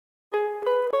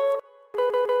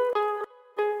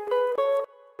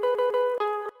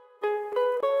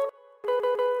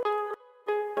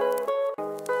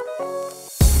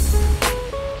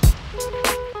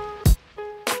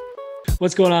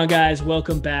What's going on, guys?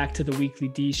 Welcome back to the Weekly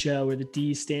D Show, where the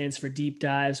D stands for Deep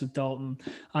Dives with Dalton.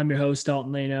 I'm your host,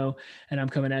 Dalton Lano, and I'm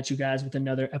coming at you guys with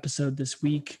another episode this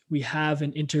week. We have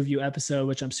an interview episode,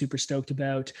 which I'm super stoked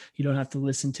about. You don't have to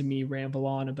listen to me ramble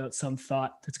on about some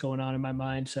thought that's going on in my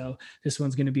mind. So this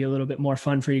one's going to be a little bit more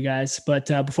fun for you guys. But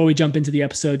before we jump into the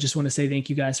episode, just want to say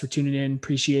thank you guys for tuning in.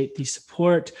 Appreciate the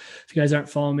support. If you guys aren't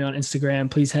following me on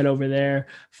Instagram, please head over there.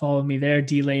 Follow me there,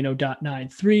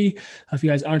 dlano.93. If you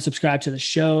guys aren't subscribed to the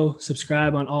show,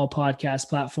 subscribe on all podcast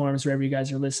platforms, wherever you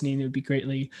guys are listening. It would be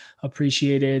greatly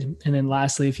appreciated. And then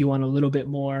lastly, if you want a little bit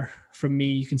more from me,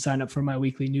 you can sign up for my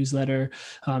weekly newsletter.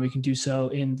 You can do so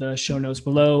in the show notes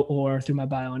below or through my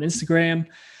bio on Instagram.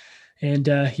 And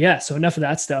so enough of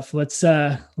that stuff. Let's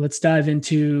dive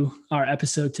into our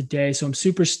episode today. So I'm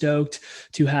super stoked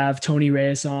to have Tony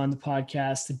Reyes on the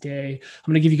podcast today. I'm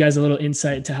going to give you guys a little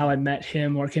insight into how I met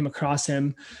him or came across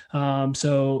him.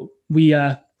 So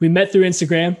we met through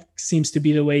Instagram. Seems to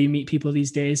be the way you meet people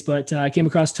these days. But I came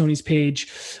across Tony's page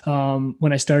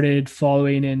when I started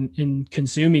following and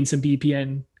consuming some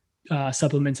BPN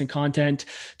supplements and content.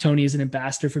 Tony is an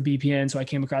ambassador for BPN. So I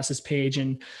came across his page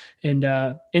and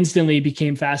instantly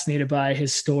became fascinated by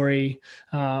his story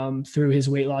through his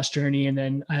weight loss journey. And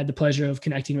then I had the pleasure of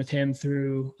connecting with him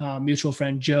through mutual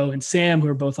friend Joe and Sam, who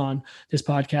are both on this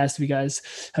podcast. If you guys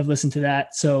have listened to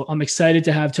that. So I'm excited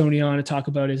to have Tony on to talk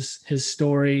about his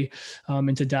story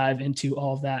and to dive into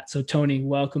all of that. So Tony,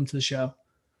 welcome to the show.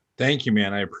 Thank you,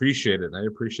 man. I appreciate it. I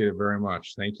appreciate it very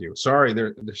much. Thank you. Sorry,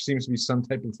 there seems to be some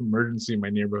type of emergency in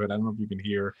my neighborhood. I don't know if you can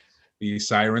hear the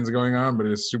sirens going on, but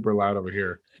it is super loud over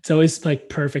here. It's always like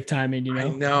perfect timing, you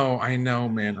know? I know,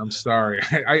 man. I'm sorry.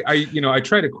 I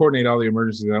try to coordinate all the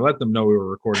emergencies. I let them know we were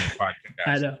recording the podcast.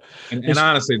 I know. And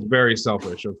honestly, it's very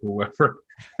selfish of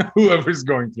whoever's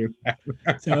going through that.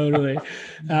 Totally.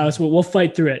 So we'll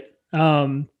fight through it.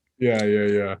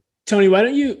 Yeah. Tony, why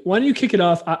don't you kick it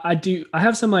off? I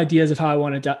have some ideas of how I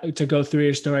want to go through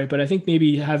your story, but I think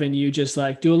maybe having you just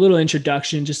like do a little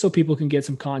introduction, just so people can get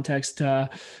some context to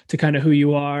kind of who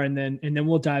you are, and then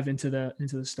we'll dive into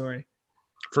the story.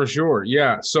 For sure,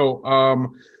 yeah. So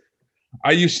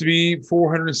I used to be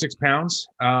 406 pounds,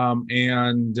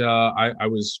 and I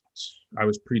was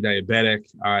pre-diabetic.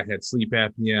 I had sleep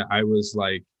apnea. I was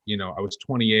like, I was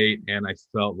 28 and I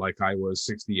felt like I was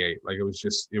 68. Like it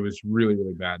was really,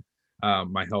 really bad.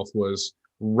 My health was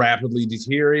rapidly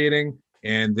deteriorating.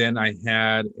 And then I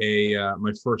had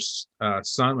my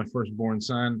firstborn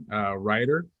son,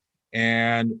 Ryder.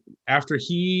 And after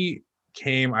he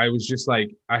came, I was just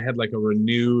like, I had like a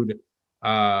renewed,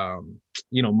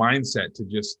 mindset to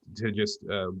just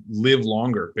live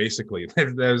longer, basically.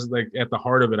 That was like at the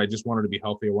heart of it. I just wanted to be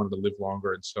healthy. I wanted to live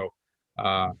longer. And so,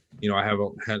 I have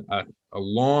had a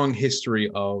long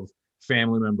history of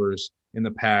family members in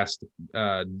the past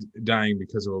dying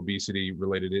because of obesity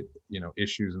related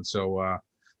issues, and so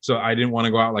I didn't want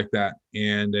to go out like that,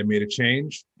 and I made a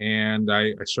change, and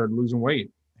I started losing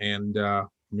weight, and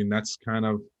that's kind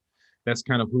of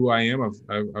who I am.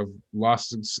 I've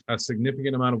lost a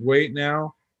significant amount of weight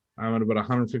now. I'm at about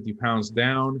 150 pounds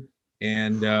down.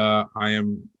 And I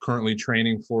am currently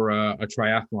training for a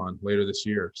triathlon later this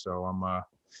year. So I'm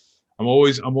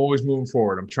always moving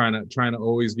forward. I'm trying to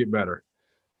always get better.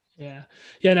 Yeah.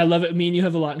 And I love it. Me and you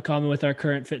have a lot in common with our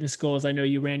current fitness goals. I know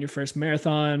you ran your first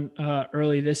marathon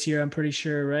early this year, I'm pretty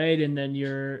sure, right? And then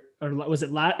was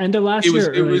it end of last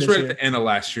year? It was right at the end of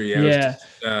last year. Yeah.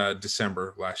 It was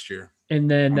December last year. And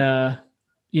then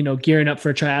gearing up for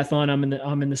a triathlon,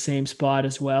 I'm in the same spot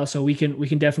as well. So we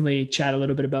can definitely chat a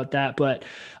little bit about that. But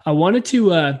I wanted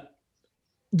to,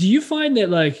 do you find that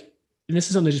like, and this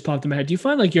is something that just popped in my head, do you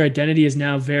find like your identity is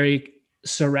now very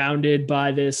surrounded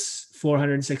by this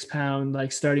 406 pound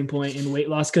like starting point in weight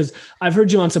loss? Cause I've heard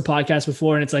you on some podcasts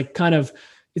before, and it's like kind of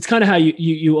how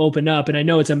you open up. And I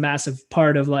know it's a massive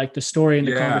part of like the story and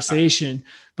the conversation,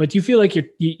 but do you feel like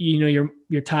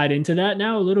you're tied into that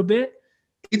now a little bit?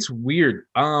 It's weird.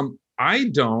 I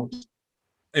don't,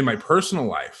 in my personal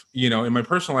life,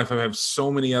 I have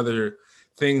so many other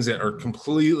things that are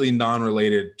completely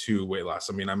non-related to weight loss.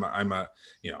 I mean, I'm a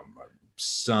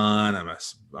son,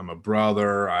 I'm a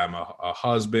brother, I'm a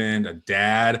husband, a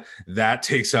dad. That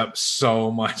takes up so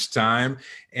much time.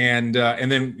 And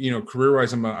then,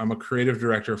 career-wise, I'm a creative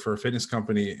director for a fitness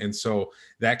company. And so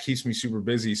that keeps me super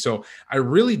busy. So I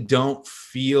really don't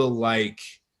feel like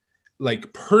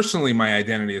personally my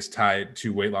identity is tied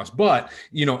to weight loss, but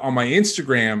on my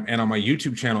Instagram and on my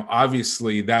YouTube channel,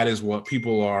 obviously that is what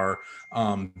people are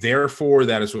there for.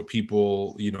 That is what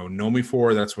people know me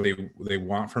for. That's what they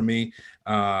want from me.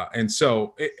 And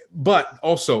so but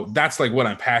also that's like what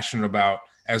I'm passionate about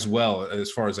as well,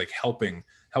 as far as like helping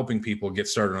people get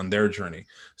started on their journey.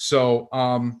 So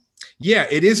yeah,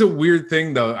 it is a weird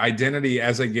thing though, identity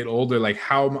as I get older, like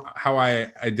how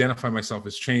I identify myself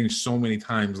has changed so many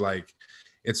times. Like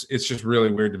it's just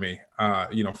really weird to me,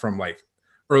 from like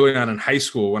early on in high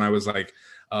school when I was like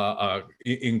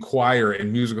in choir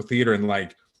and musical theater,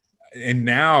 and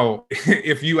now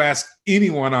if you ask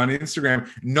anyone on Instagram,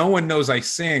 no one knows I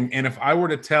sing. And if I were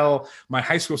to tell my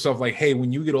high school self, like, hey,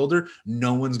 when you get older,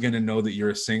 no one's going to know that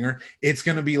you're a singer, it's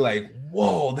going to be like,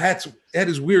 whoa, that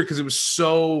is weird, because it was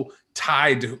so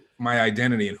tied to my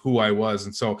identity and who I was.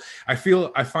 And so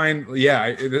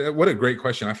what a great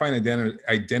question. I find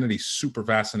identity super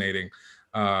fascinating,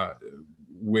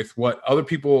 with what other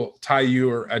people tie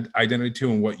your identity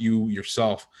to and what you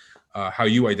yourself, how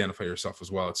you identify yourself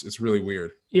as well. It's really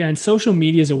weird. Yeah. And social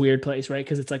media is a weird place, right?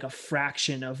 Because it's like a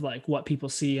fraction of like what people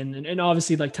see. And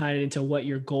obviously like tying it into what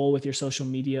your goal with your social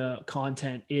media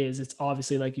content is. It's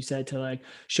obviously, like you said, to like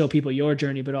show people your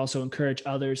journey, but also encourage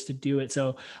others to do it.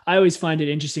 So I always find it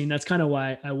interesting. That's kind of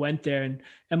why I went there. And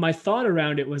my thought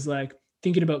around it was like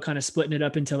thinking about kind of splitting it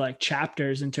up into like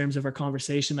chapters in terms of our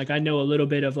conversation. Like I know a little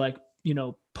bit of like,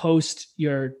 post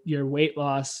your weight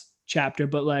loss chapter,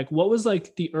 but like what was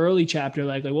like the early chapter,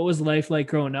 like what was life like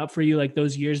growing up for you, like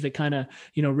those years that kind of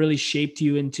really shaped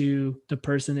you into the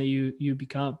person that you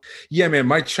become? Yeah, man,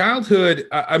 my childhood,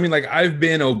 I mean, like I've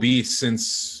been obese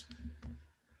since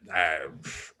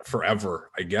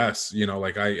forever, I guess.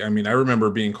 Like I mean, I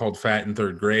remember being called fat in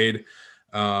third grade.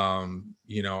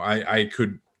 I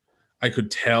could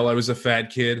tell I was a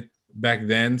fat kid back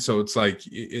then. So it's like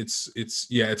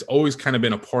it's always kind of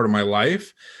been a part of my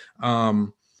life.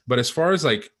 But as far as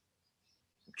like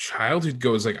childhood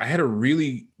goes, like I had a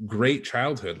really great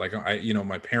childhood. Like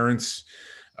my parents,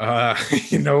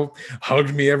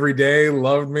 hugged me every day,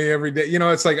 loved me every day.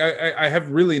 It's like I have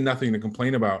really nothing to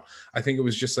complain about. I think it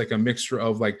was just like a mixture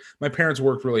of like my parents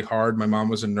worked really hard. My mom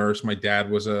was a nurse. My dad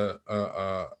was a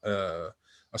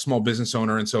small business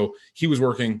owner, and so he was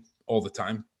working all the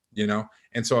time.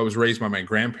 And so I was raised by my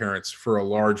grandparents for a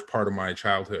large part of my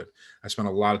childhood. I spent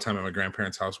a lot of time at my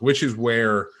grandparents' house, which is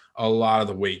where a lot of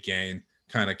the weight gain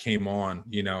kind of came on.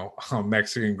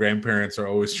 Mexican grandparents are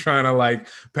always trying to like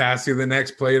pass you the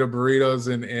next plate of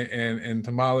burritos and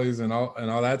tamales and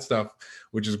all that stuff,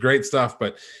 which is great stuff.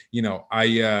 But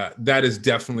that is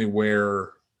definitely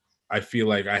where I feel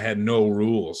like I had no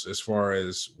rules as far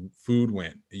as food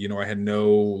went. I had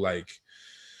no like.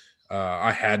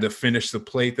 I had to finish the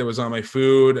plate that was on my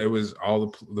food. It was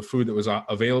all the food that was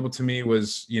available to me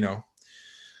was,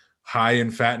 high in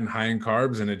fat and high in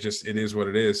carbs, and it is what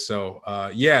it is. So,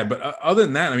 but other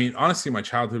than that, I mean, honestly, my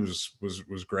childhood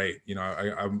was great.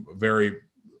 I'm very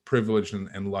privileged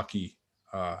and lucky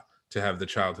to have the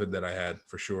childhood that I had,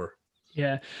 for sure.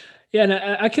 Yeah. Yeah. And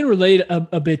I can relate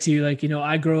a bit to you. Like,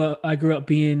 I grew up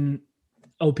being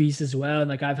obese as well. And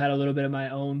like, I've had a little bit of my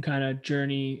own kind of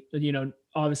journey,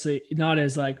 obviously not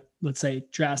as like, let's say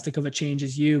drastic of a change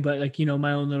as you, but like,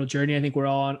 my own little journey. I think we're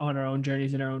all on our own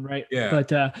journeys in our own right. Yeah.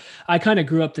 But I kind of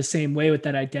grew up the same way with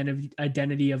that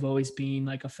identity of always being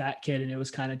like a fat kid. And it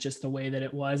was kind of just the way that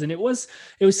it was. And it was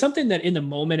something that in the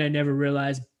moment I never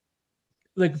realized,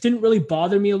 like, didn't really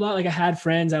bother me a lot. Like I had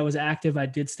friends, I was active, I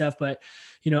did stuff, but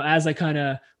as I kind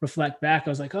of reflect back, I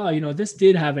was like, oh, this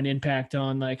did have an impact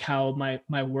on like how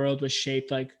my world was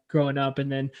shaped, like growing up.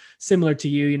 And then similar to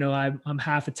you, I'm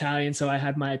half Italian. So I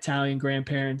had my Italian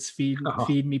grandparents feed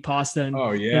me pasta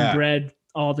and bread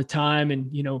all the time. And,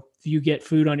 you get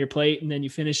food on your plate and then you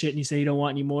finish it and you say you don't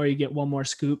want any more, you get one more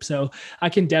scoop. So I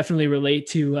can definitely relate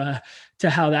to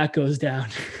how that goes down.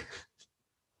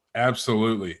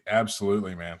 Absolutely,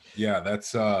 man. Yeah,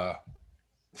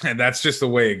 and that's just the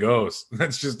way it goes.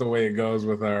 That's just the way it goes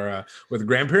with our with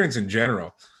grandparents in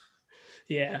general.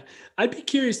 Yeah, I'd be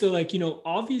curious though. Like,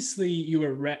 obviously you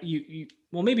were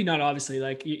well, maybe not obviously.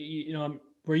 Like,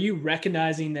 were you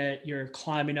recognizing that you're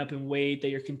climbing up in weight, that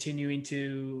you're continuing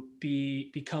to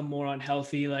become more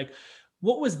unhealthy? Like,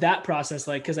 what was that process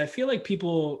like? Because I feel like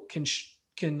people can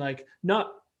like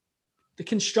not. They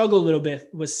can struggle a little bit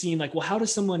with seeing like, well, how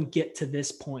does someone get to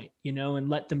this point, and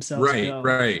let themselves go?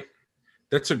 Right.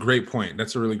 That's a great point.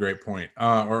 That's a really great point,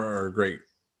 or a great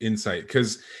insight.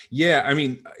 Because I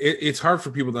mean, it's hard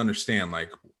for people to understand.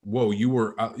 Like, whoa, you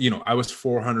were, I was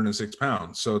 406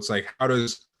 pounds. So it's like, how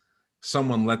does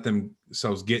someone let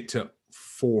themselves get to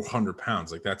 400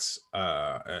 pounds? Like that's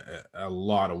a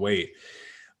lot of weight.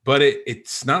 But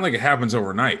it's not like it happens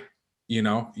overnight.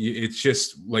 It's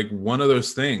just like one of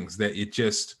those things that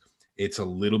it's a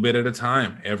little bit at a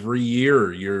time. Every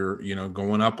year you're,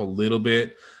 going up a little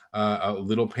bit, a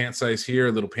little pant size here,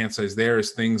 a little pant size there,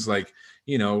 as things like,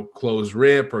 clothes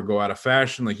rip or go out of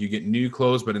fashion. Like you get new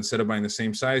clothes, but instead of buying the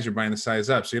same size, you're buying the size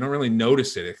up. So you don't really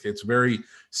notice it. It's very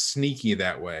sneaky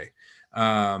that way.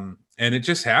 And it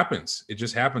just happens. It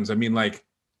just happens. I mean, like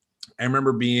I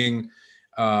remember being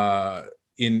I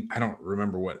don't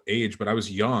remember what age, but I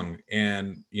was young,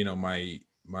 and my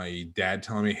dad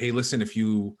telling me, "Hey, listen, if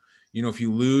you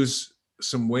lose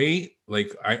some weight,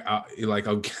 like I'll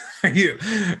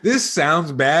this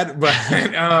sounds bad, but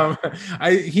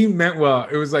he meant well.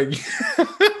 It was like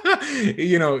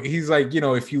he's like,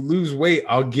 if you lose weight,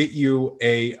 I'll get you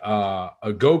a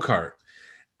go-kart.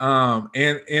 And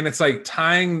it's like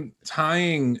tying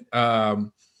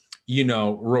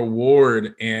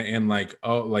reward and like,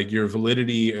 oh, like your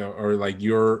validity, or like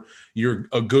you're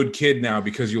a good kid now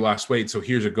because you lost weight, so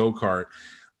here's a go-kart.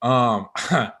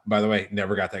 By the way,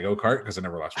 never got that go-kart because I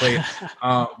never lost weight.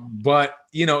 But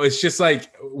it's just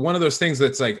like one of those things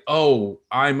that's like, oh,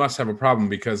 I must have a problem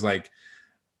because like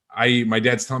my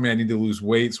dad's telling me I need to lose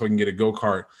weight so I can get a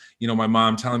go-kart. My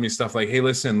mom telling me stuff like, hey,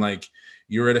 listen, like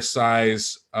you're at a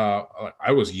size,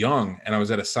 I was young and I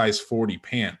was at a size 40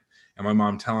 pant. And my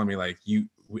mom telling me like,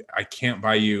 I can't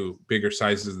buy you bigger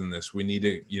sizes than this. We need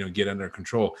to, get under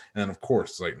control. And then of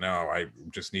course, like, no, I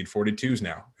just need 42s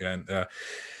now. And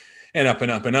up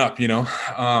and up and up,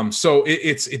 so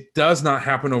it does not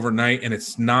happen overnight. And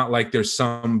it's not like there's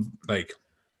some like,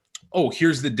 oh,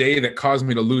 here's the day that caused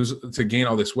me to gain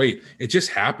all this weight. It just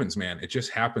happens, man. It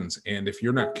just happens. And if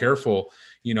you're not careful,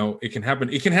 it can happen.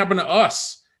 It can happen to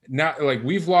us. Not like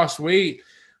we've lost weight.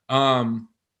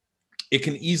 It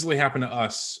can easily happen to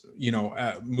us,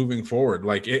 moving forward.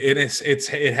 Like it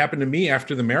happened to me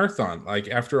after the marathon. Like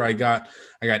after I got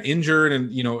injured and,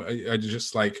 I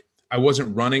just like, I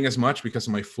wasn't running as much because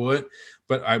of my foot,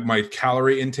 but my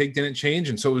calorie intake didn't change.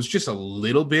 And so it was just a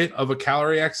little bit of a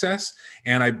calorie excess.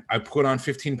 And I put on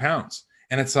 15 pounds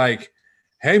and it's like,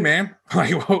 hey man,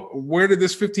 like, where did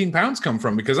this 15 pounds come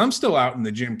from? Because I'm still out in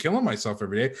the gym killing myself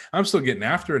every day. I'm still getting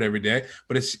after it every day,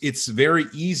 but it's very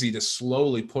easy to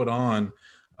slowly put on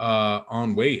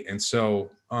weight. And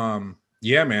so,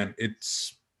 yeah, man, it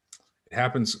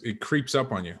happens. It creeps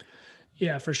up on you.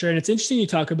 Yeah, for sure. And it's interesting you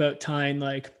talk about tying,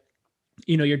 like,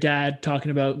 your dad talking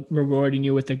about rewarding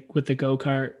you with the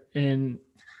go-kart. And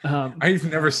I've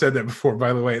never said that before,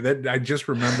 by the way. That I just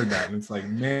remembered that. And it's like,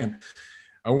 man,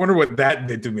 I wonder what that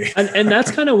did to me. and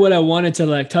that's kind of what I wanted to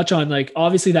like touch on. Like,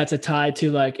 obviously that's a tie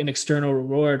to like an external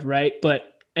reward, right?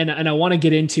 But, and I want to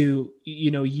get into,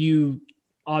 you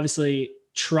obviously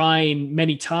trying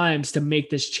many times to make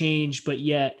this change, but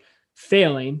yet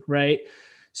failing, right?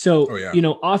 So, Oh, yeah.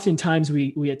 Oftentimes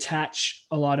we attach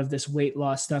a lot of this weight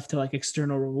loss stuff to like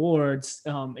external rewards,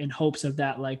 in hopes of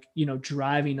that, like,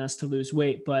 driving us to lose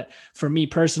weight. But for me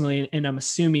personally, and I'm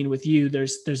assuming with you,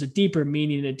 there's a deeper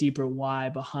meaning, a deeper why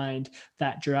behind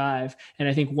that drive. And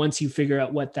I think once you figure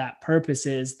out what that purpose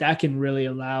is, that can really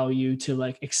allow you to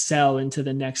like excel into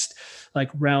the next like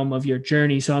realm of your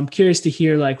journey. So I'm curious to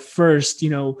hear, like, first,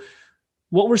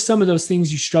 what were some of those things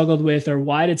you struggled with, or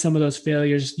why did some of those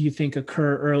failures you think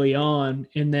occur early on?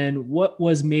 And then what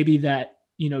was maybe that,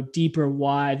 deeper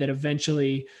why that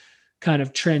eventually kind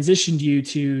of transitioned you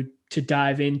to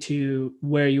dive into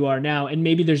where you are now? And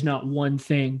maybe there's not one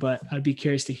thing, but I'd be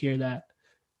curious to hear that.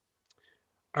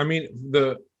 I mean,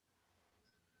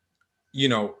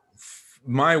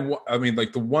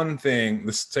 like the one thing,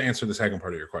 this to answer the second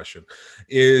part of your question,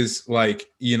 is like,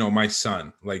 my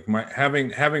son, like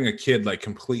having a kid like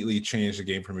completely changed the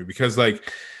game for me, because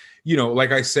like,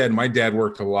 like I said, my dad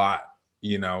worked a lot,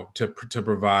 to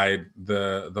provide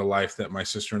the life that my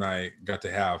sister and I got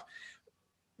to have.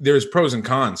 There's pros and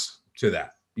cons to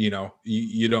that. You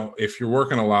don't, if you're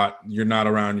working a lot, you're not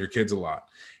around your kids a lot.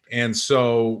 And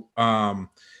so,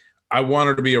 I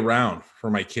wanted to be around for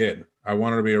my kid. I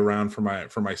wanted to be around for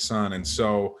my son. And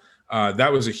so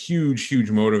that was a huge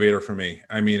motivator for me.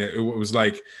 I mean, it was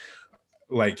like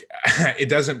it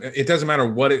doesn't matter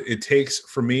what it takes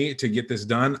for me to get this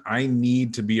done. I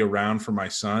need to be around for my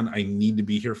son. I need to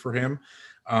be here for him.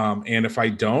 And if I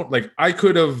don't, like, I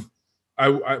could have,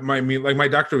 like my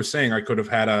doctor was saying, I could have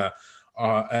had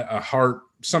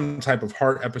some type of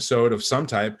heart episode of some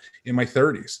type in my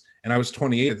 30s. And I was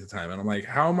 28 at the time. And I'm like,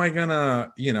 how am I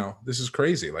gonna, this is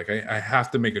crazy. Like I have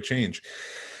to make a change.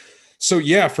 So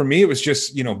yeah, for me, it was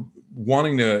just,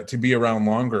 wanting to be around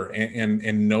longer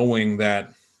and knowing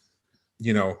that,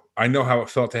 I know how it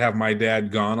felt to have my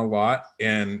dad gone a lot.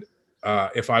 And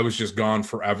if I was just gone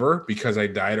forever because I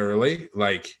died early,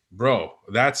 like, bro,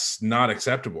 that's not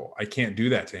acceptable. I can't do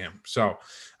that to him. So,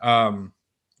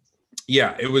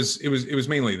 Yeah, it was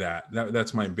mainly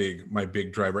that's my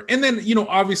big driver. And then,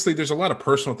 obviously there's a lot of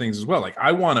personal things as well. Like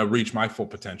I want to reach my full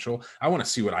potential. I want to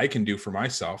see what I can do for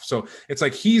myself. So it's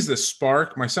like he's the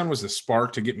spark. My son was the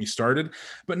spark to get me started.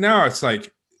 But now it's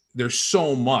like there's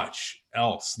so much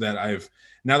else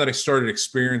now that I started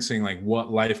experiencing like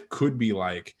what life could be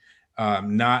like,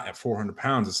 not at 400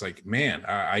 pounds. It's like, man,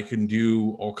 I can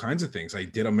do all kinds of things. I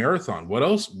did a marathon. What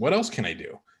else can I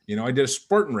do? I did a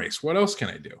Spartan race. What else can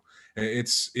I do?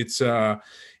 It's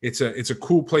a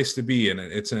cool place to be, and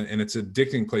it's an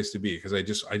addicting place to be, because I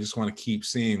just want to keep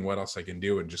seeing what else I can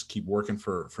do and just keep working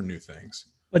for new things.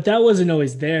 But that wasn't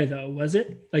always there though, was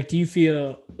it? Like, do you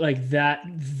feel like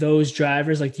those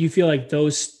drivers, like, do you feel like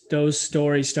those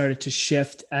stories started to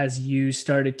shift as you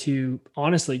started to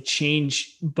honestly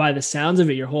change, by the sounds of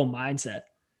it, your whole mindset?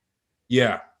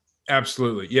 Yeah,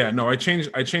 absolutely. Yeah, no, I changed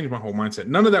my whole mindset.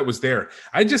 None of that was there.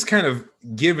 I just kind of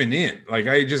given in. Like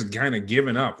I just kind of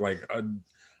given up. Like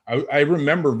I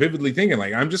remember vividly thinking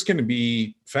like, I'm just going to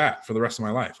be fat for the rest of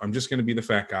my life. I'm just going to be the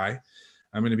fat guy.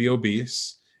 I'm going to be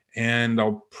obese, and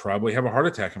I'll probably have a heart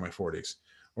attack in my 40s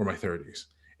or my 30s.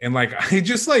 And like, I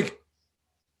just like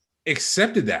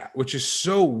accepted that, which is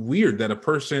so weird that a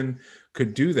person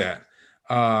could do that.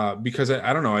 Because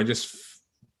I don't know. I just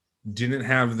didn't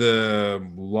have the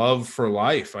love for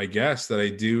life, I guess, that I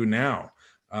do now,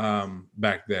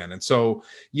 back then. And so,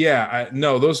 yeah,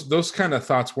 no, those kind of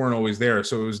thoughts weren't always there.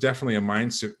 So it was definitely a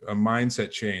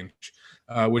mindset change,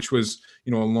 which was,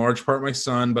 in large part my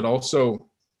son, but also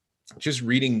just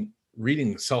reading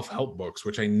self-help books,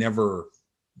 which I never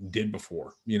did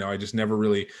before. I just never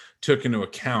really took into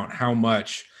account how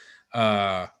much,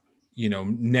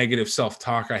 negative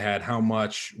self-talk I had, how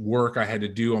much work I had to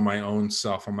do on my own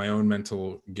self, on my own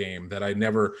mental game, that I'd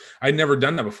never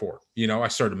done that before. I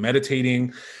started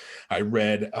meditating. I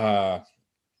read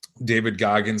David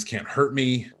Goggins' Can't Hurt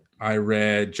Me. I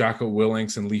read Jocko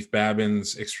Willink's and Leif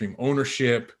Babin's Extreme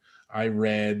Ownership. I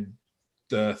read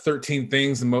the 13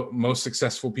 things the most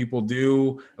successful people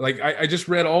do. Like I just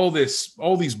read all these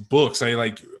books.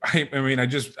 I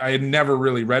had never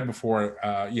really read before,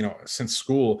 since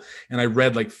school. And I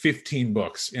read like 15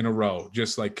 books in a row,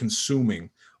 just like consuming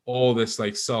all this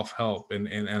like self-help.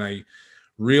 And I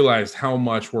realized how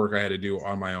much work I had to do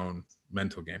on my own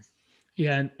mental game.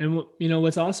 Yeah. And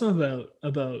what's awesome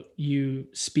about you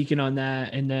speaking on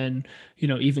that, and then,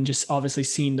 even just obviously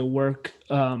seeing the work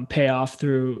pay off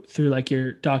through like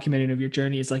your documenting of your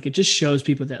journey, is like, it just shows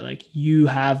people that like you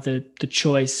have the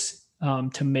choice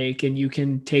to make, and you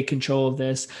can take control of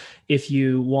this if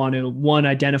you want to, one,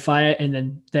 identify it,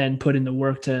 and then put in the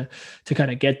work to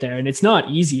kind of get there. And it's not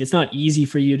easy. It's not easy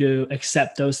for you to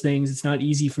accept those things. It's not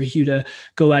easy for you to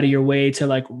go out of your way to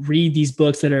like read these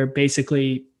books that are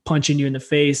basically punching you in the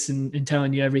face and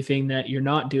telling you everything that you're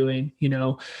not doing,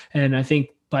 and I think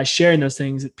by sharing those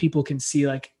things, people can see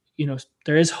like,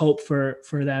 there is hope for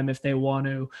them if they want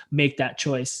to make that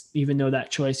choice, even though that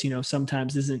choice,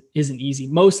 sometimes isn't easy.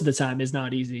 Most of the time is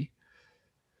not easy.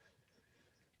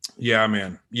 Yeah,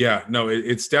 man. Yeah, no,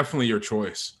 it's definitely your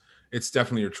choice. It's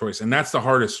definitely your choice. And that's the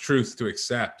hardest truth to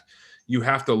accept. You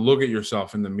have to look at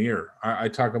yourself in the mirror. I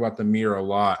talk about the mirror a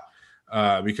lot.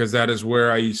 Because that is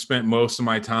where I spent most of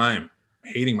my time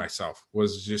hating myself,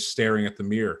 was just staring at the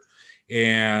mirror.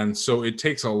 And so it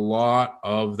takes a lot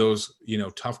of those,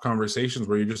 tough conversations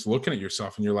where you're just looking at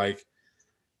yourself and you're like,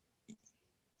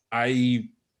 I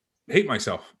hate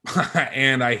myself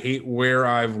and I hate where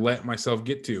I've let myself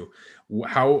get to.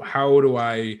 How do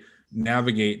I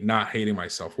navigate not hating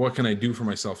myself? What can I do for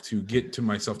myself to get to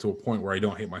myself to a point where I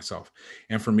don't hate myself?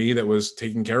 And for me, that was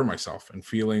taking care of myself and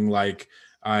feeling like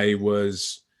I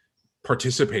was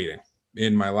participating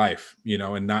in my life,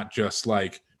 and not just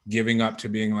like giving up to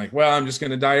being like, well, I'm just going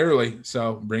to die early,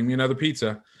 so bring me another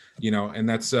pizza, and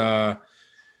that's a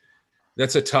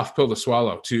tough pill to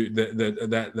swallow, to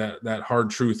that hard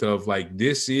truth of like,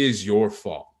 this is your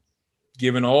fault.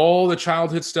 Given all the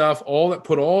childhood stuff,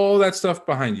 put all that stuff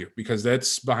behind you, because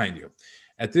that's behind you.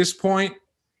 At this point,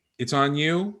 it's on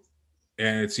you.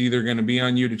 And it's either going to be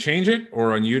on you to change it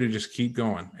or on you to just keep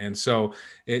going. And so,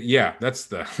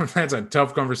 that's a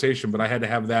tough conversation, but I had to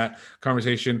have that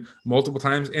conversation multiple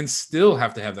times and still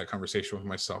have to have that conversation with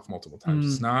myself multiple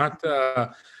times. It's not, I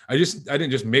didn't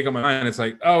just make up my mind. It's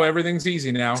like, oh, everything's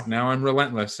easy now. Now I'm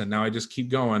relentless. And now I just keep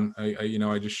going.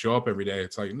 I just show up every day.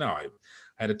 It's like, no,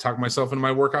 I had to talk myself into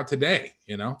my workout today,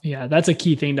 Yeah, that's a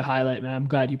key thing to highlight, man. I'm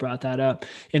glad you brought that up.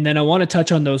 And then I want to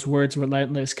touch on those words,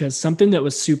 relentless, because something that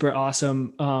was super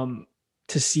awesome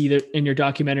to see that in your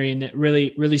documentary, and it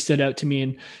really stood out to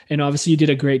me. And obviously you did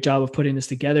a great job of putting this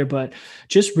together, but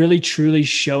just really truly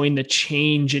showing the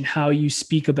change in how you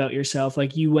speak about yourself.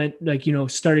 Like you went, like, you know,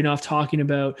 starting off talking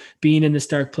about being in this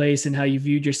dark place and how you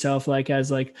viewed yourself like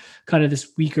as like kind of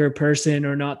this weaker person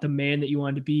or not the man that you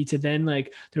wanted to be, to then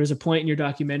like there was a point in your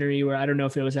documentary where I don't know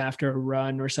if it was after a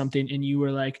run or something, and you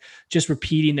were like just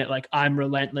repeating that, like, I'm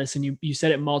relentless, and you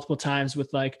said it multiple times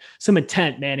with like some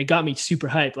intent. Man, it got me super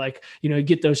hyped. Like, you know, you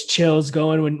get those chills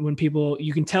going when people,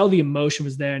 you can tell the emotion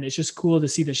was there, and it's just cool to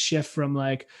see the shift from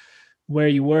like where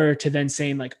you were to then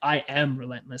saying like, I am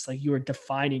relentless. Like you were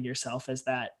defining yourself as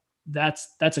that.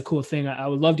 That's a cool thing. I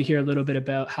would love to hear a little bit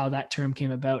about how that term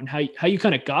came about and how you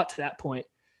kind of got to that point.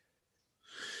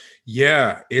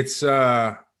 Yeah, it's you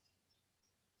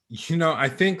know, I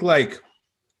think like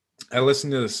I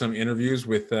listened to some interviews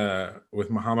with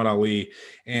Muhammad Ali,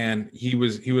 and he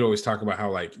would always talk about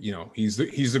how, like, you know, he's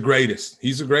the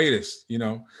greatest, you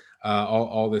know,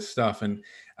 all this stuff. And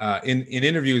in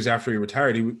interviews after he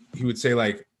retired, he would say,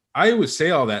 like, I would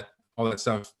say all that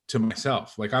stuff to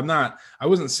myself. Like, I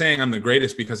wasn't saying I'm the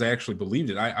greatest because I actually believed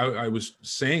it. I was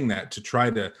saying that to try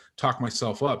to talk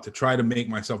myself up, to try to make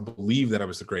myself believe that I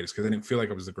was the greatest, because I didn't feel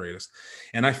like I was the greatest.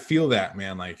 And I feel that,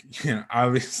 man, like, you know,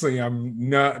 obviously I'm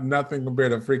nothing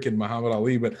compared to freaking Muhammad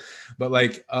Ali, but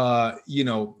like, you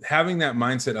know, having that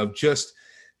mindset of just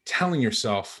telling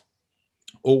yourself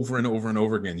over and over and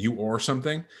over again, you are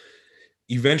something,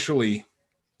 eventually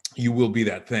you will be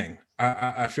that thing.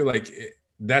 I feel like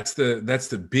that's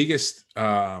the biggest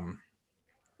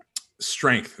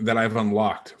strength that I've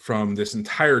unlocked from this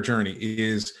entire journey,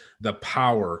 is the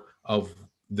power of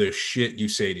the shit you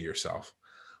say to yourself,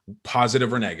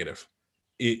 positive or negative.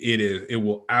 It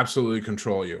will absolutely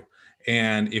control you.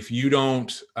 And if you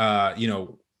don't, you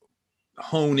know,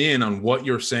 hone in on what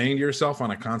you're saying to yourself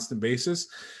on a constant basis,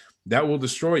 that will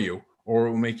destroy you, or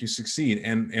it will make you succeed.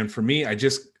 And for me, I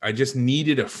just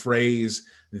needed a phrase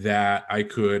that I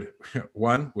could,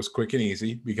 one was quick and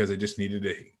easy, because I just needed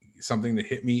something to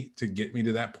hit me, to get me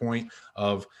to that point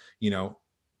of, you know,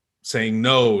 saying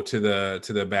no to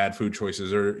the bad food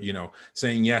choices, or, you know,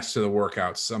 saying yes to the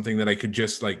workouts, something that I could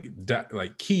just like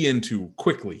key into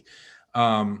quickly.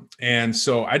 And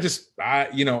so I,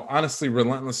 you know, honestly,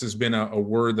 relentless has been a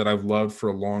word that I've loved for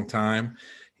a long time.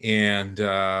 And,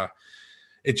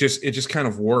 it just kind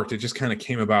of worked. It just kind of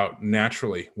came about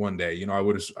naturally one day. You know,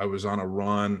 I was on a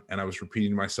run, and I was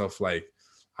repeating to myself, like,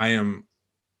 I am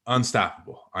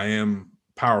unstoppable. I am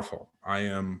powerful. I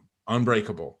am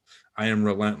unbreakable. I am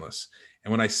relentless.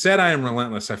 And when I said I am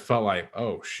relentless, I felt like,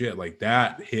 oh shit, like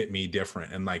that hit me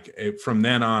different. And like from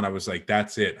then on, I was like,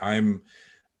 that's it.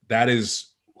 That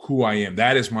is who I am.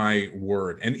 That is my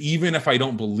word. And even if I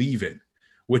don't believe it,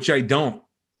 which I don't,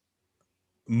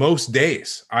 most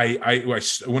days,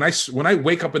 when I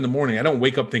wake up in the morning, I don't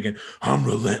wake up thinking I'm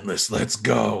relentless, let's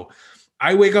go.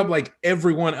 I wake up like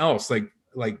everyone else, like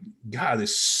God,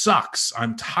 this sucks,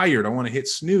 I'm tired, I want to hit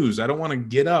snooze, I don't want to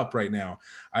get up right now,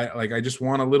 I just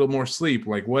want a little more sleep,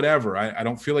 like whatever, I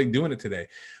don't feel like doing it today.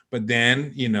 But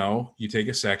then, you know, you take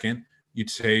a second, you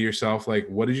say to yourself, like,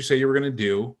 what did you say you were going to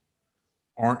do?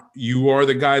 You are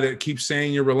the guy that keeps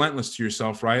saying you're relentless to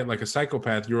yourself, right? Like a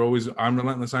psychopath, you're always, I'm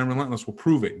relentless. Well,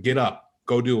 prove it. Get up,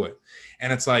 go do it.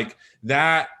 And it's like,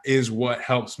 that is what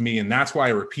helps me. And that's why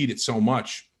I repeat it so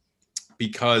much,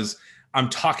 because I'm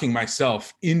talking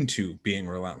myself into being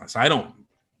relentless. I don't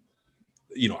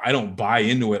buy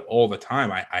into it all the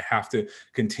time. I have to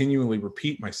continually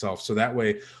repeat myself. So that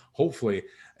way, hopefully,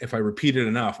 if I repeat it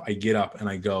enough, I get up and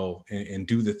I go and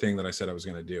do the thing that I said I was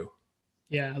going to do.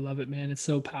 Yeah, I love it, man. It's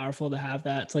so powerful to have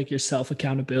that. It's like your self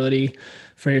accountability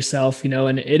for yourself, you know,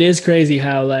 and it is crazy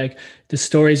how like the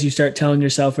stories you start telling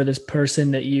yourself, or this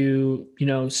person that you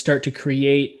know, start to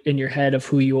create in your head of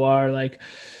who you are, like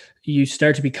you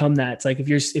start to become that. It's like if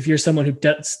you're someone who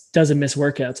doesn't miss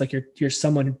workouts, like you're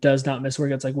someone who does not miss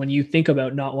workouts. Like when you think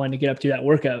about not wanting to get up to that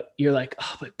workout, you're like,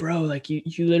 oh, but bro, like you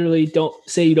literally don't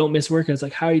say you don't miss workouts.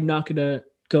 Like how are you not gonna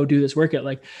go do this workout?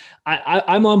 Like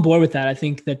I'm on board with that. I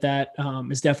think that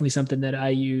is definitely something that I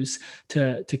use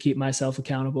to keep myself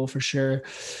accountable for sure.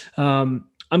 I'm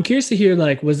curious to hear,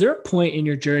 like, was there a point in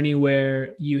your journey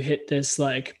where you hit this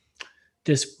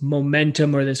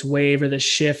momentum or this wave or this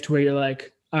shift where you're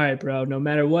like, all right, bro, no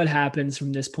matter what happens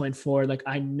from this point forward, like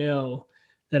I know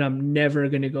that I'm never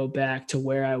going to go back to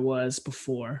where I was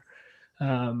before,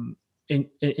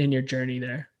 in your journey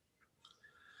there?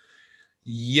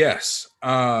 Yes.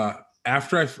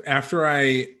 After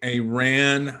I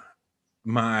ran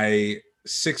my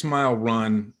 6-mile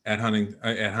run at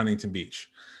Huntington Beach,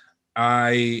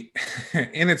 and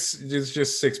it's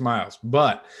just 6 miles,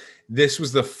 but This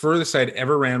was the furthest I'd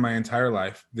ever ran my entire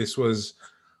life. This was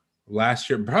last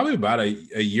year, probably about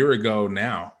a year ago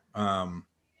now,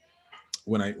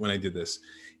 when I did this.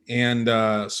 And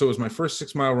so it was my first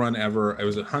 6-mile run ever. I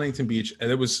was at Huntington Beach, and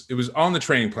it was on the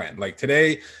training plan. Like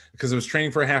today, because I was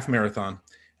training for a half marathon,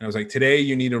 and I was like, today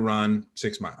you need to run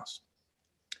 6 miles.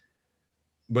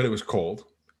 But it was cold,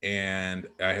 and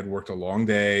I had worked a long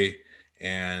day,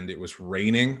 and it was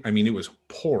raining. I mean, it was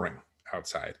pouring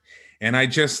outside. And I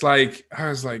was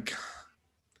like,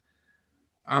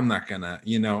 I'm not gonna,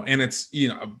 and it's,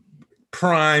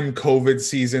 prime COVID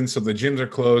season. So the gyms are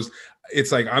closed.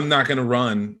 It's like, I'm not going to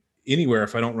run anywhere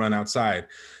if I don't run outside.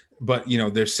 But,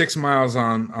 there's 6 miles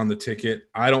on the ticket.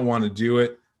 I don't want to do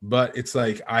it, but it's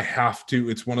like, I have to.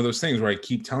 It's one of those things where I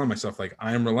keep telling myself, like,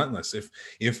 I am relentless.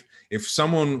 If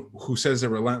someone who says they're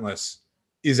relentless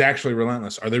is actually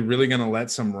relentless, are they really going to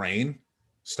let some rain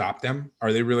stop them?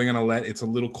 Are they really going to let, it's a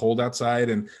little cold outside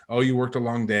and, oh, you worked a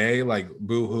long day, like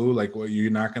boo-hoo, like, well,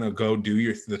 you're not going to go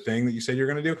do the thing that you said you're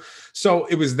going to do? So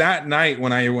it was that night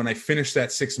when I finished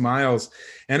that 6 miles,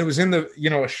 and it was in the,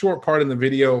 a short part in the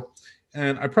video,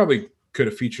 and I probably could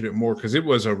have featured it more because it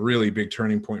was a really big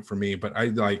turning point for me. But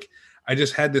I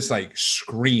just had this like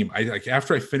scream.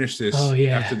 After I finished this,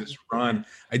 after this run,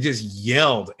 I just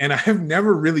yelled, and I have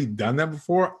never really done that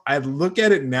before. I look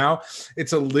at it now,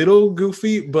 it's a little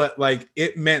goofy, but like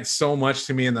it meant so much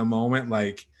to me in the moment.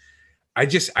 Like I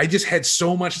just had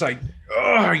so much like,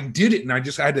 oh, I did it. And I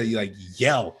just had to like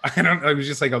yell. I was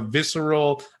just like a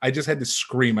visceral, I just had to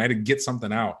scream. I had to get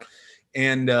something out.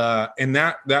 And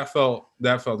that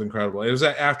felt incredible. It was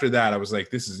after that I was like,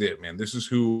 this is it, man. This is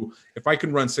who, if I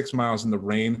can run 6 miles in the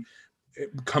rain,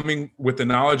 coming with the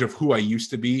knowledge of who I used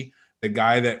to be, the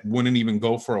guy that wouldn't even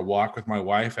go for a walk with my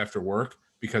wife after work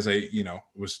because I,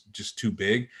 was just too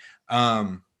big.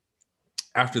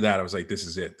 After that, I was like, this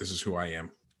is it. This is who I am.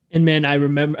 And man, I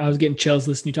remember I was getting chills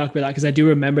listening to you talk about that, because I do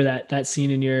remember that scene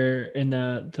in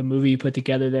the movie you put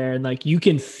together there, and like you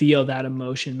can feel that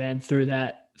emotion, man, through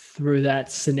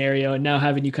that scenario. And now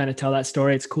having you kind of tell that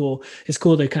story, it's cool. It's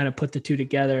cool to kind of put the two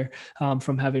together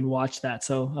from having watched that.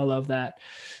 So I love that.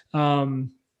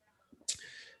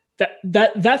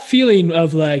 That feeling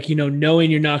of like,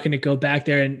 knowing you're not going to go back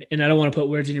there, and I don't want to put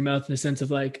words in your mouth in the sense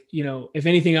of like, if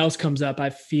anything else comes up, I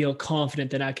feel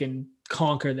confident that I can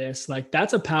conquer this. Like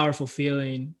that's a powerful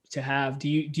feeling to have. Do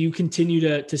you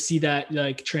continue to see that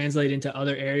like translate into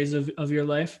other areas of your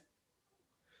life?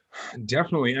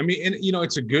 Definitely. I mean, and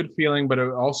it's a good feeling, but it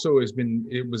also it's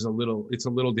a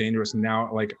little dangerous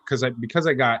now, like, because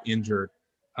I got injured,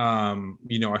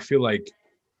 I feel like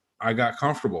I got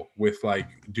comfortable with like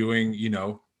doing,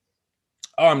 oh,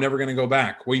 I'm never going to go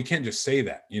back. Well, you can't just say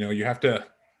that, you have to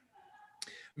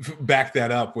back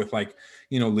that up with like,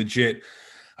 legit,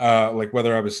 like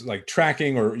whether I was like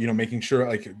tracking or, making sure,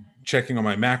 like checking on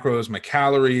my macros, my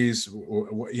calories,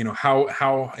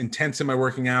 how intense am I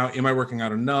working out? Am I working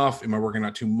out enough? Am I working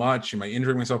out too much? Am I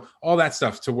injuring myself? All that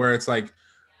stuff, to where it's like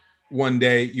one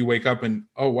day you wake up and,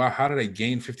 oh, wow, how did I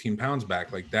gain 15 pounds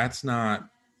back? Like, that's not,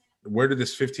 where did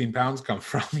this 15 pounds come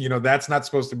from? That's not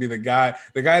supposed to be the guy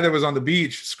that was on the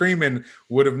beach screaming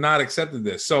would have not accepted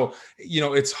this. So,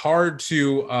 it's hard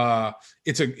to,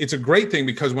 it's a great thing,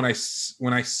 because when I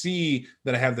see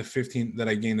that I have that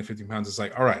I gained the 15 pounds, it's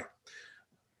like, all right,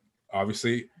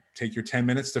 obviously take your 10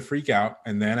 minutes to freak out.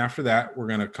 And then after that, we're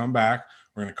going to come back,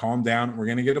 we're going to calm down, we're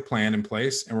going to get a plan in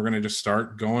place, and we're going to just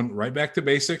start going right back to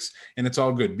basics. And it's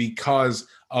all good because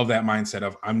of that mindset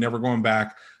of I'm never going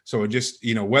back. So it just,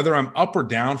 whether I'm up or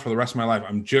down for the rest of my life,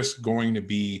 I'm just going to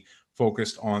be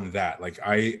focused on that. Like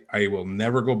I will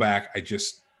never go back. I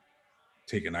just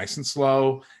take it nice and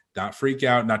slow, not freak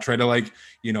out, not try to like,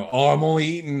 oh, I'm only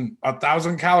eating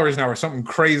 1,000 calories now or something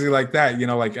crazy like that.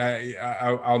 Like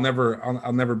I'll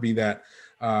never be that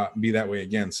way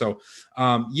again. So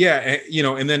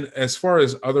and then as far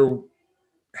as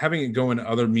having it go into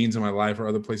other means of my life or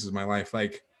other places of my life,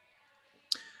 like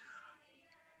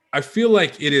I feel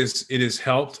like it has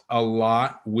helped a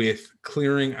lot with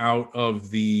clearing out of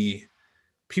the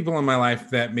people in my life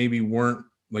that maybe weren't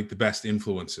like the best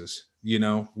influences.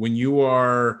 When you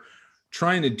are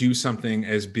trying to do something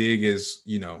as big as,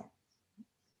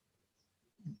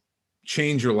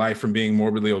 change your life from being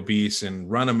morbidly obese and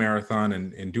run a marathon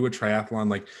and do a triathlon,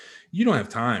 like you don't have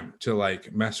time to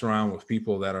like mess around with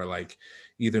people that are like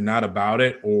either not about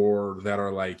it or that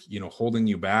are like, holding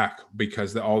you back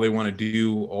because all they want to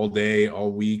do all day,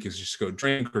 all week is just go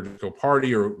drink or just go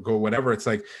party or go whatever. It's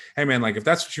like, hey man, like if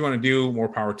that's what you want to do, more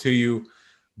power to you.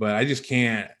 But I just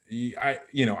can't,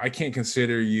 I can't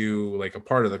consider you like a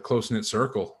part of the close-knit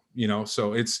circle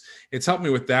so it's helped me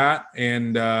with that,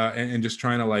 and just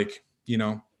trying to, like,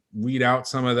 weed out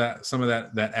some of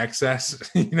that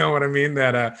excess, you know what I mean?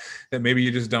 That maybe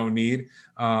you just don't need,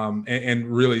 and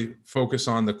really focus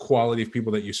on the quality of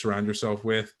people that you surround yourself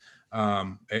with.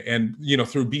 And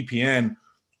through BPN,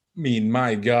 I mean,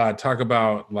 my God, talk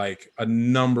about like a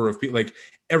number of people, like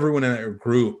everyone in that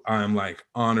group, I'm like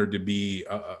honored to be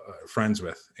friends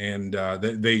with, and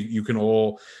you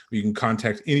can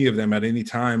contact any of them at any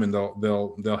time, and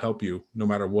they'll help you no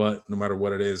matter what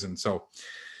it is. And so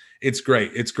it's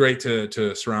great. It's great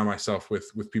to surround myself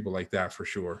with people like that, for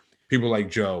sure. People like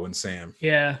Joe and Sam.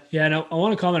 Yeah. Yeah. And I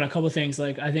want to comment on a couple of things.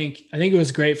 Like, I think it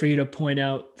was great for you to point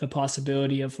out the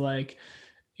possibility of, like,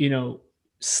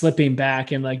 slipping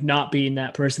back and like not being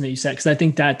that person that you said, because I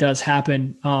think that does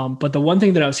happen. But the one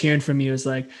thing that I was hearing from you is,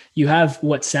 like, you have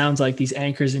what sounds like these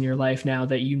anchors in your life now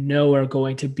that are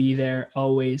going to be there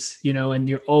always, and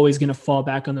you're always going to fall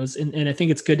back on those. And I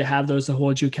think it's good to have those to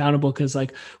hold you accountable, because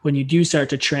like when you do start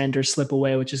to trend or slip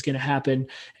away, which is going to happen,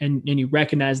 and you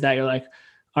recognize that, you're like,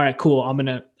 all right, cool.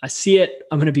 I see it.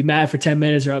 I'm going to be mad for 10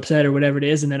 minutes or upset or whatever it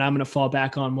is. And then I'm going to fall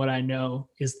back on what I know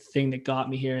is the thing that got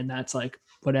me here. And that's like,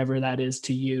 whatever that is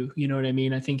to you. You know what I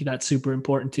mean? I think that's super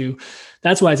important too.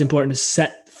 That's why it's important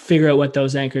to figure out what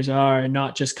those anchors are, and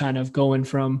not just kind of going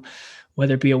from,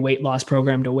 whether it be a weight loss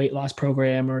program to weight loss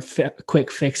program, or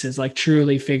quick fixes, like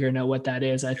truly figuring out what that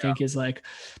is, I think is like,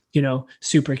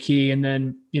 super key. And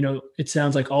then, it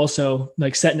sounds like also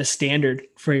like setting a standard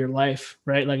for your life,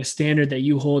 right? Like a standard that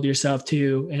you hold yourself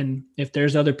to. And if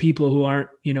there's other people who aren't,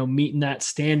 meeting that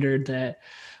standard, that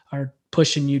are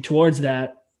pushing you towards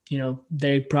that,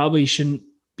 they probably shouldn't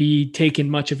be taking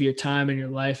much of your time in your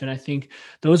life. And I think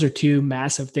those are two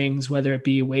massive things, whether it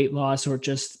be weight loss or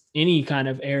just any kind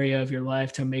of area of your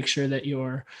life, to make sure that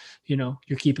you're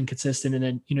keeping consistent. And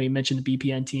then, you mentioned the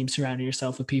BPN team, surrounding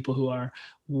yourself with people who are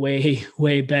way,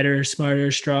 way better,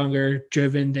 smarter, stronger,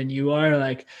 driven than you are.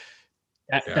 Like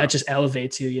that just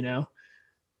elevates you,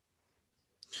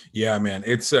 Yeah, man,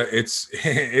 it's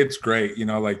it's great.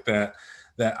 Like that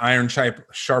iron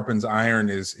sharpens iron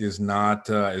is not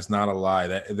a lie.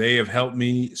 That they have helped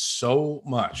me so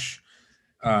much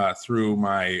through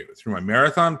my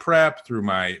marathon prep, through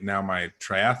my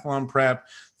triathlon prep,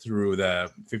 through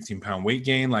the 15-pound weight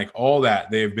gain, like all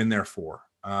that they have been there for,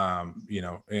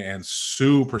 and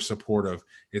super supportive.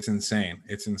 It's insane.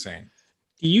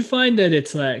 Do you find that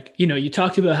it's like, you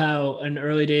talked about how in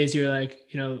early days you're like,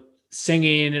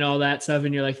 singing and all that stuff,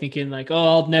 and you're like thinking like,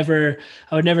 oh,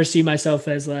 I would never see myself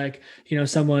as like,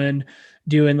 someone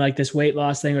doing like this weight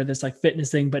loss thing or this like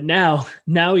fitness thing. But now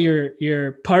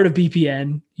you're part of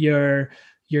BPN. Your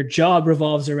job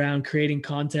revolves around creating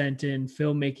content and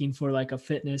filmmaking for like a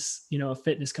fitness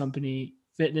company.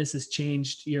 Fitness has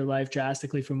changed your life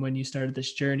drastically from when you started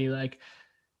this journey. Like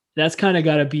that's kind of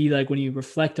got to be like, when you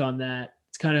reflect on that,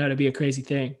 it's kind of got to be a crazy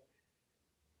thing.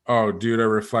 Oh, dude, I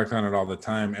reflect on it all the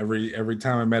time. Every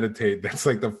time I meditate, that's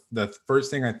like the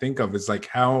first thing I think of, is like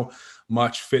how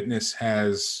much fitness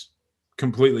has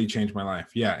completely changed my life.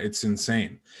 Yeah, it's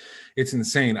insane.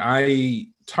 I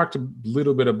talked a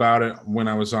little bit about it when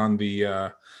I was on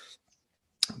the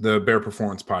Bear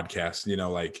Performance podcast,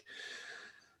 like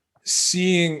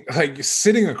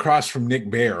sitting across from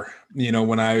Nick Bear,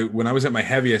 when I was at my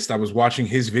heaviest, I was watching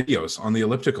his videos on the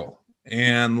elliptical,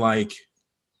 and like,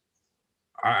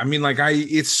 I mean, like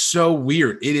it's so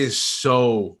weird. It is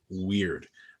so weird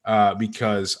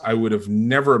because I would have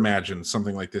never imagined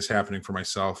something like this happening for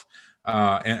myself.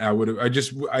 And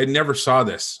I never saw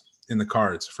this in the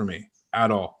cards for me at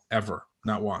all, ever,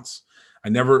 not once. I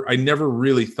never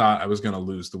really thought I was going to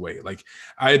lose the weight. Like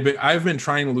I've been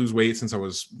trying to lose weight since I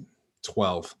was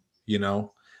 12,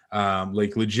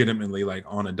 like legitimately, like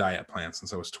on a diet plan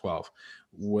since I was 12.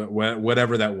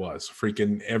 Whatever that was,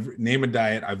 freaking name a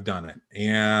diet, I've done it.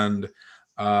 And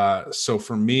so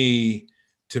for me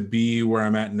to be where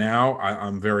I'm at now,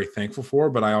 I'm very thankful for,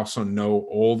 but I also know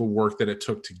all the work that it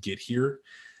took to get here,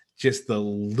 just the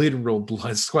literal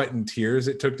blood, sweat, and tears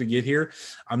it took to get here.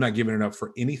 I'm not giving it up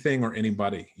for anything or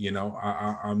anybody,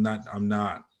 I'm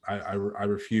not, I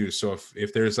refuse. So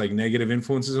if there's like negative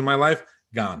influences in my life,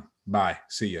 gone, bye,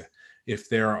 see ya. If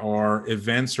there are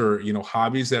events or,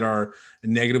 hobbies that are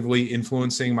negatively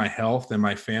influencing my health and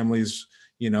my family's,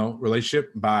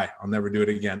 relationship, bye, I'll never do it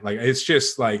again. Like, it's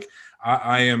just like,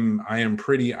 I am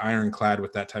pretty ironclad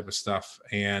with that type of stuff.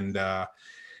 And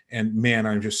man,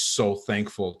 I'm just so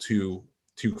thankful to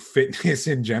fitness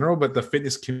in general, but the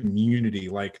fitness community,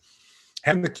 like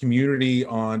having the community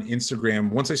on Instagram.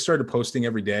 Once I started posting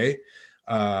every day,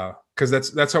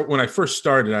 because that's how, when I first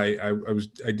started,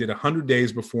 I did 100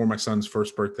 days before my son's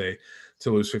first birthday to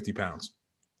lose 50 pounds.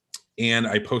 And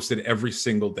I posted every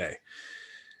single day.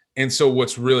 And so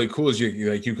what's really cool is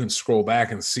you can scroll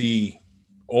back and see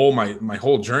all my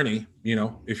whole journey. You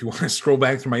know, if you want to scroll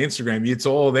back through my Instagram, it's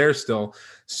all there still.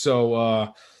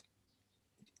 So,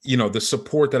 you know, the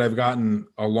support that I've gotten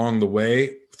along the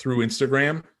way through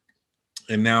Instagram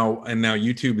and now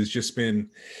YouTube has just been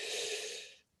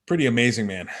pretty amazing,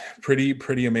 man.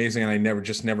 Pretty amazing. And I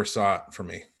never saw it for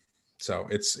me. So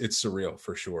it's surreal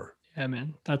for sure. Yeah,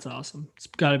 man, that's awesome. It's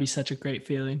got to be such a great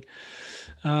feeling.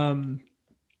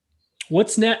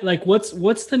 What's next? Like,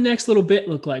 what's the next little bit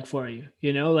look like for you?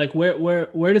 You know, like where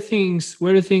do things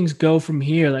go from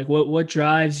here? Like what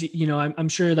drives, you know, I'm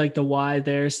sure like the why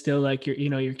there's still like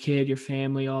your kid, your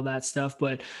family, all that stuff.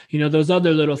 But you know, those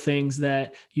other little things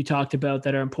that you talked about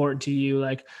that are important to you,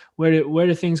 like where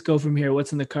do things go from here?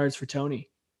 What's in the cards for Tony?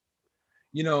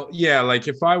 You know, yeah, like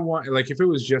if it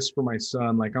was just for my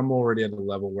son, like I'm already at a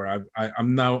level where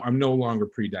I'm no longer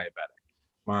pre-diabetic.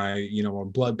 My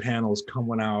blood panels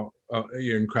coming out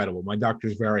incredible. My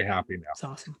doctor's very happy now.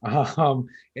 That's awesome.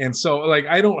 And so like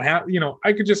I don't have,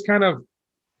 I could just kind of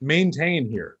maintain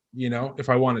here, if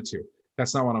I wanted to.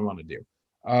 That's not what I want to do.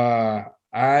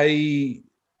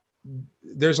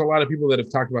 There's a lot of people that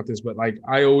have talked about this, but like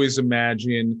I always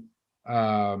imagine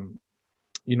that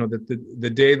the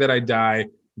day that I die,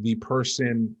 the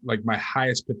person, like my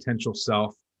highest potential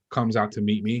self, comes out to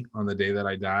meet me on the day that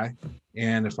I die.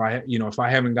 And if I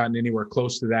haven't gotten anywhere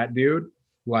close to that dude,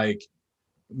 like,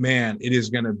 man, it is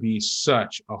going to be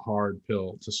such a hard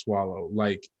pill to swallow.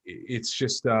 Like, it's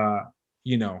just, there's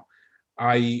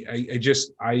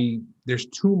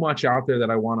too much out there that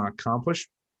I want to accomplish,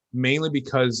 mainly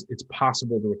because it's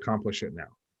possible to accomplish it now.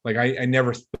 Like I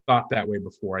never thought that way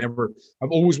before.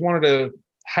 I've always wanted to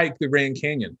hike the Grand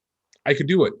Canyon. I could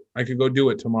do it. I could go do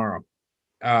it tomorrow.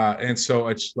 And so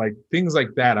it's like things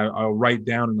like that I'll write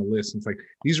down in the list. It's like,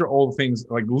 these are all the things,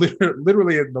 like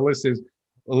literally the list is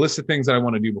a list of things that I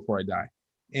want to do before I die.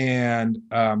 And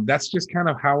that's just kind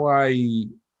of how I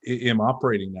am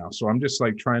operating now. So I'm just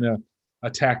like trying to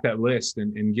attack that list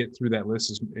and get through that list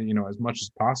as much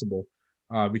as possible,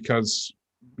 because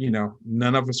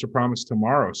none of us are promised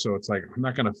tomorrow. So it's like, I'm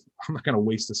not going to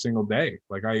waste a single day.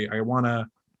 Like I want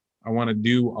to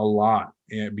do a lot,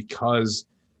 and because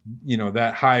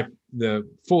the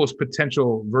fullest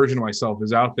potential version of myself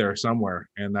is out there somewhere,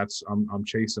 and I'm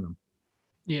chasing them.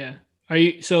 Yeah. Are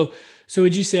you, so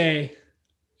would you say,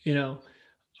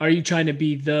 are you trying to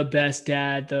be the best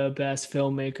dad, the best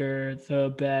filmmaker,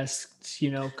 the best,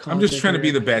 I'm just trying to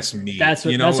be the best me. That's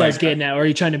what I was getting at. Or are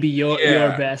you trying to be your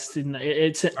best? And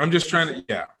I'm just trying to,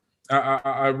 yeah.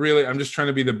 I'm just trying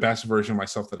to be the best version of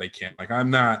myself that I can. Like I'm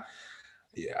not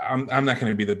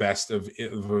going to be the best of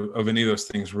any of those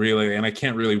things, really. And I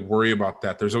can't really worry about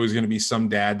that. There's always going to be some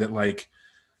dad that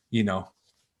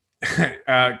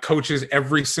coaches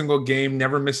every single game,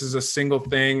 never misses a single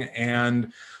thing,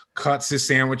 and cuts his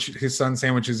son's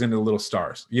sandwiches into little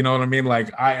stars. You know what I mean?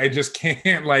 Like I just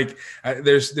can't,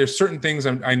 there's certain things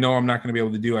I know I'm not going to be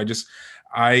able to do.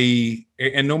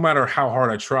 And no matter how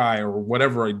hard I try or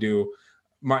whatever I do,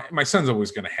 my son's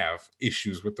always going to have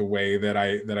issues with the way that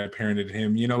I parented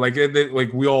him,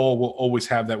 like we all will always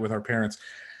have that with our parents.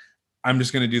 I'm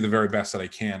just going to do the very best that I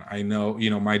can. I know,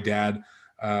 my dad,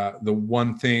 the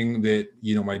one thing that,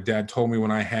 my dad told me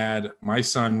when I had my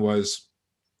son was,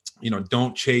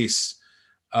 don't chase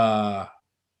the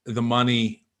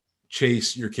money,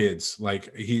 chase your kids.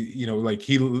 Like he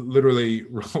literally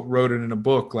wrote it in a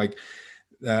book,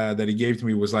 that he gave to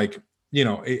me, was like,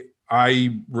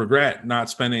 I regret not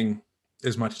spending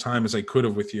as much time as I could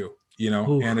have with you,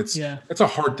 Ooh, and it's a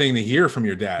hard thing to hear from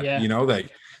your dad,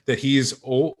 that he's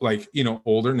old,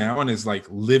 older now, and is like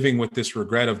living with this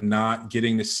regret of not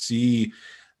getting to see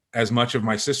as much of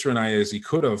my sister and I as he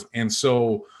could have. And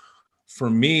so for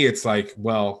me, it's like,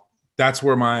 well, that's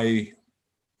where my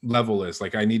level is.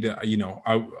 Like I need to,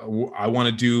 I want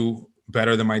to do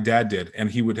better than my dad did. And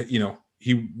he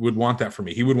would want that for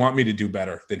me. He would want me to do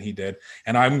better than he did.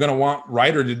 And I'm going to want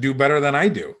Ryder to do better than I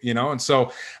do, And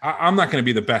so I'm not going to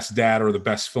be the best dad or the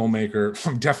best filmmaker.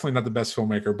 I'm definitely not the best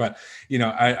filmmaker, but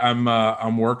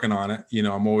I'm working on it.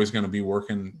 I'm always going to be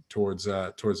working towards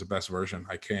the best version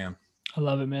I can. I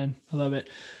love it, man. I love it.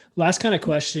 Last kind of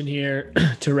question here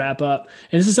to wrap up.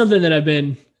 And this is something that I've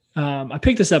been, I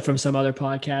picked this up from some other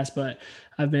podcast, but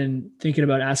I've been thinking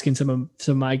about asking some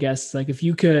of my guests, like if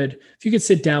you could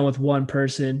sit down with one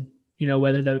person,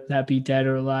 whether that be dead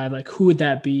or alive, like who would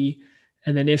that be?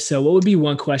 And then if so, what would be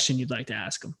one question you'd like to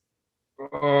ask them?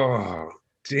 Oh,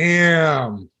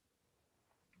 damn.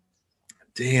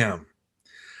 Damn.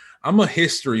 I'm a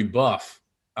history buff.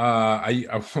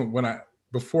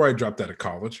 Before I dropped out of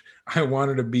college, I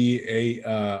wanted to be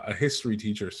a history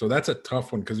teacher. So that's a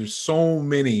tough one because there's so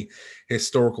many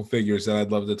historical figures that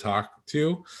I'd love to talk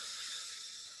to.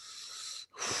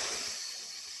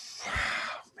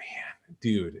 Man,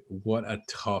 dude, what a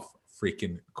tough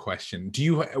freaking question. Do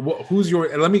you? Who's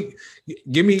your? Let me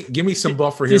give me some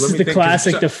buffer here. This is the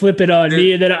classic to flip it on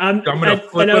me, and then I'm gonna flip it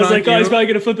on you. And I was like, oh, he's probably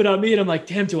gonna flip it on me, and I'm like,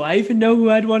 damn, do I even know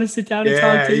who I'd want to sit down and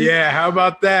talk to? Yeah. How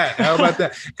about that?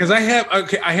 Because I have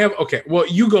okay. Well,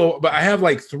 you go, but I have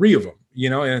like 3 of them,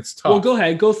 and it's tough. Well, go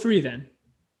ahead, go 3 then.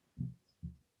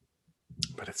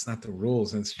 But it's not the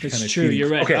rules, and it's true. Cheating. You're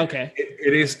right. Okay.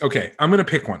 It is okay. I'm gonna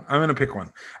pick one.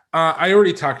 I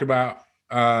already talked about.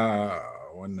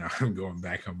 Now I'm going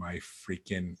back on my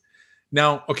freaking.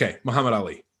 Now, okay, Muhammad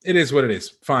Ali. It is what it is.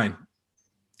 Fine.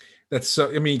 That's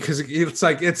so. I mean, because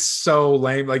it's so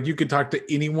lame. Like you could talk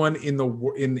to anyone in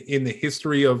the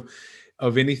history of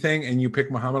anything, and you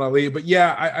pick Muhammad Ali. But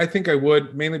yeah, I think I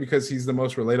would, mainly because he's the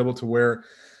most relatable to where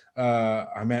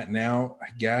I'm at now. I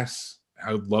guess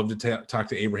I would love to talk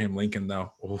to Abraham Lincoln,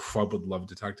 though. Oof, I would love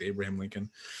to talk to Abraham Lincoln.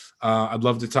 I'd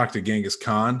love to talk to Genghis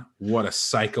Khan. What a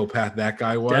psychopath that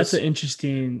guy was. That's an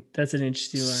interesting one.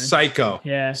 Psycho.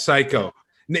 Yeah. Psycho.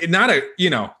 Not a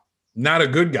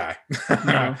good guy.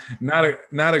 No. not a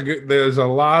good. There's a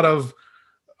lot of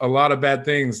bad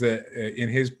things that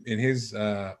in his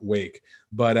wake,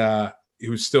 but it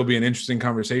would still be an interesting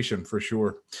conversation for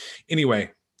sure.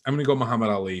 Anyway, I'm going to go Muhammad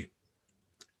Ali.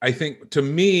 I think to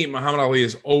me, Muhammad Ali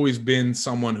has always been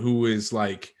someone who is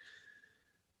like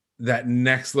that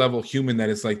next level human that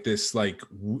is like this, like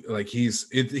he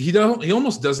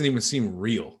almost doesn't even seem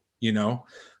real,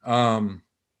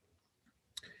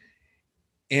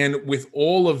 and with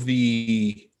all of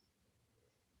the,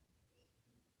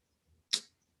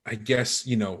 I guess,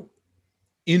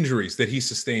 injuries that he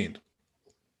sustained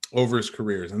over his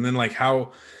careers, and then like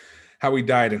how he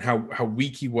died and how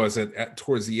weak he was at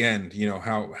towards the end,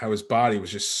 how his body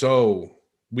was just so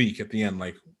weak at the end.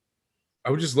 Like, I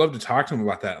would just love to talk to him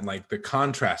about that and like the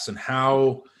contrast and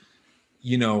how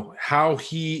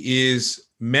he is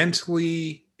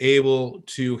mentally able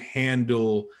to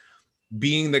handle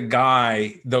being the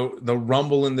guy, the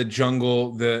rumble in the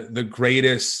jungle, the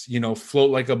greatest,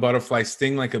 float like a butterfly,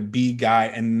 sting like a bee guy.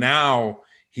 And now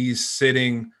he's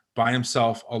sitting by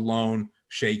himself alone,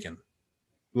 shaken.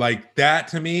 Like that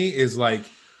to me is like,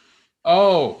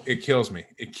 oh, it kills me.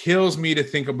 It kills me to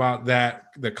think about that,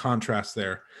 the contrast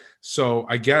there. So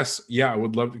I guess, yeah, I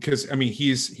would love to, because I mean,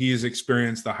 he's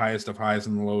experienced the highest of highs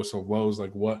and the lowest of lows.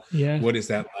 Like what is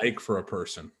that like for a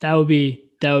person? That would be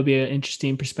an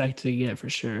interesting perspective to get for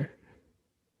sure.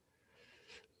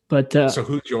 But so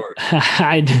who's yours?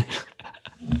 I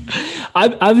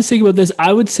was thinking about this.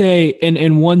 I would say,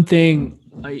 and one thing,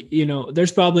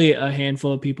 there's probably a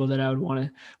handful of people that I would want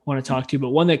to talk to, but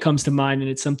one that comes to mind, and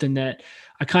it's something that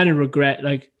I kind of regret,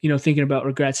 like, thinking about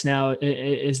regrets now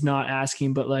is not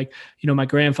asking, but like, my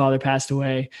grandfather passed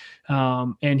away,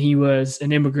 and he was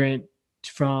an immigrant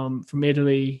from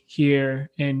Italy here,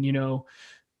 and,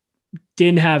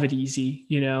 didn't have it easy,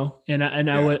 and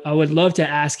I would love to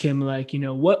ask him, like,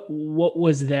 what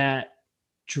was that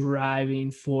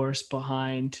driving force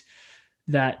behind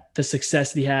that, the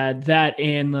success that he had, that,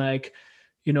 and like,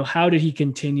 how did he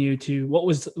continue to, what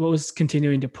was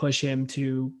continuing to push him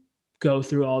to go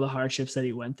through all the hardships that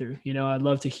he went through? I'd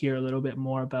love to hear a little bit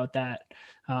more about that.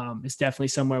 It's definitely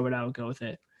somewhere where I would go with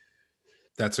it.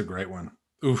 That's a great one.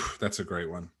 Oof, that's a great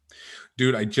one.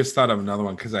 Dude, I just thought of another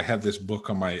one because I have this book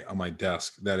on my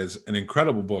desk that is an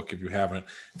incredible book. If you haven't,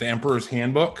 The Emperor's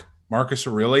Handbook, Marcus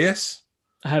Aurelius.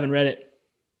 I haven't read it.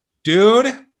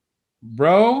 Dude,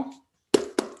 bro,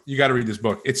 you got to read this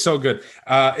book. It's so good.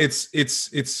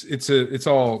 It's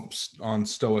all on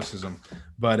Stoicism,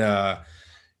 but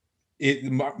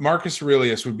Marcus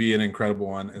Aurelius would be an incredible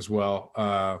one as well.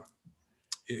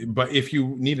 But if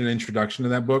you need an introduction to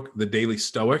that book, The Daily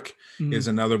Stoic is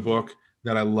another book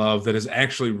that I love that has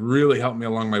actually really helped me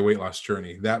along my weight loss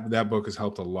journey. That book has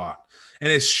helped a lot.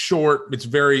 And it's short. It's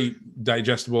very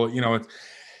digestible. The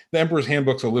Emperor's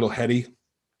Handbook's a little heady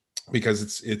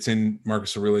because it's in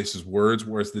Marcus Aurelius's words,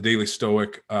 whereas The Daily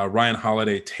Stoic, Ryan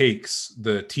Holiday takes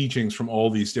the teachings from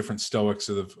all these different Stoics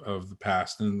of the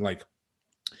past and like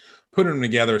put them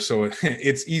together so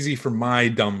it's easy for my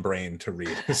dumb brain to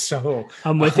read. So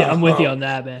I'm with you on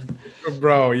that, man.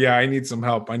 Bro, yeah, I need some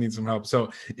help.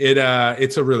 So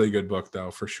it's a really good book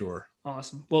though, for sure.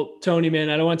 Awesome. Well, Tony, man,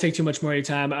 I don't want to take too much more of your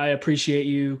time. I appreciate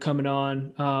you coming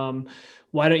on.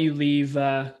 why don't you leave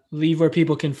where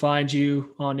people can find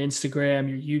you on Instagram,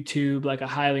 your YouTube? Like, I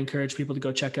highly encourage people to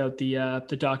go check out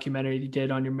the documentary you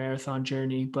did on your marathon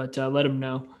journey, but let them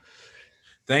know.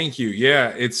 Thank you. Yeah,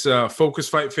 it's Focus,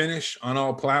 Fight, Finish on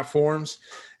all platforms.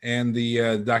 And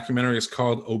the documentary is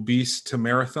called Obese to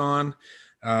Marathon,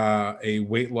 a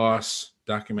weight loss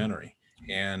documentary.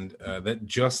 And that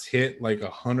just hit like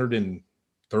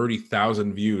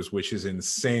 130,000 views, which is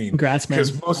insane. Congrats, man.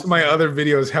 Because most of my other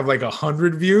videos have like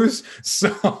 100 views.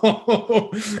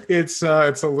 So it's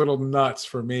a little nuts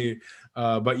for me.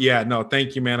 But yeah, no,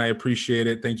 thank you, man. I appreciate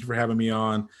it. Thank you for having me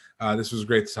on. This was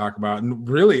great to talk about, and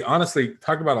really, honestly,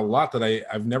 talk about a lot that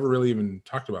I've never really even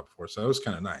talked about before. So that was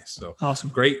kind of nice. So awesome.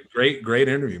 Great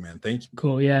interview, man. Thank you.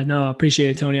 Cool. Yeah, no, I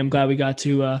appreciate it, Tony. I'm glad we got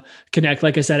to connect.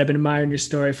 Like I said, I've been admiring your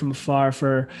story from afar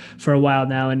for a while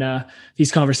now. And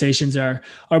these conversations are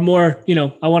more,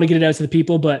 I want to get it out to the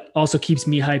people, but also keeps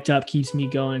me hyped up, keeps me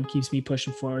going, keeps me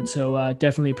pushing forward. So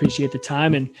definitely appreciate the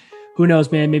time. And who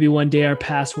knows, man, maybe one day our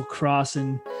paths will cross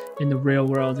in the real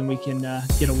world and we can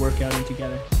get a workout in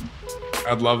together.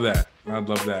 I'd love that.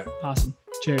 Awesome.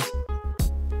 Cheers.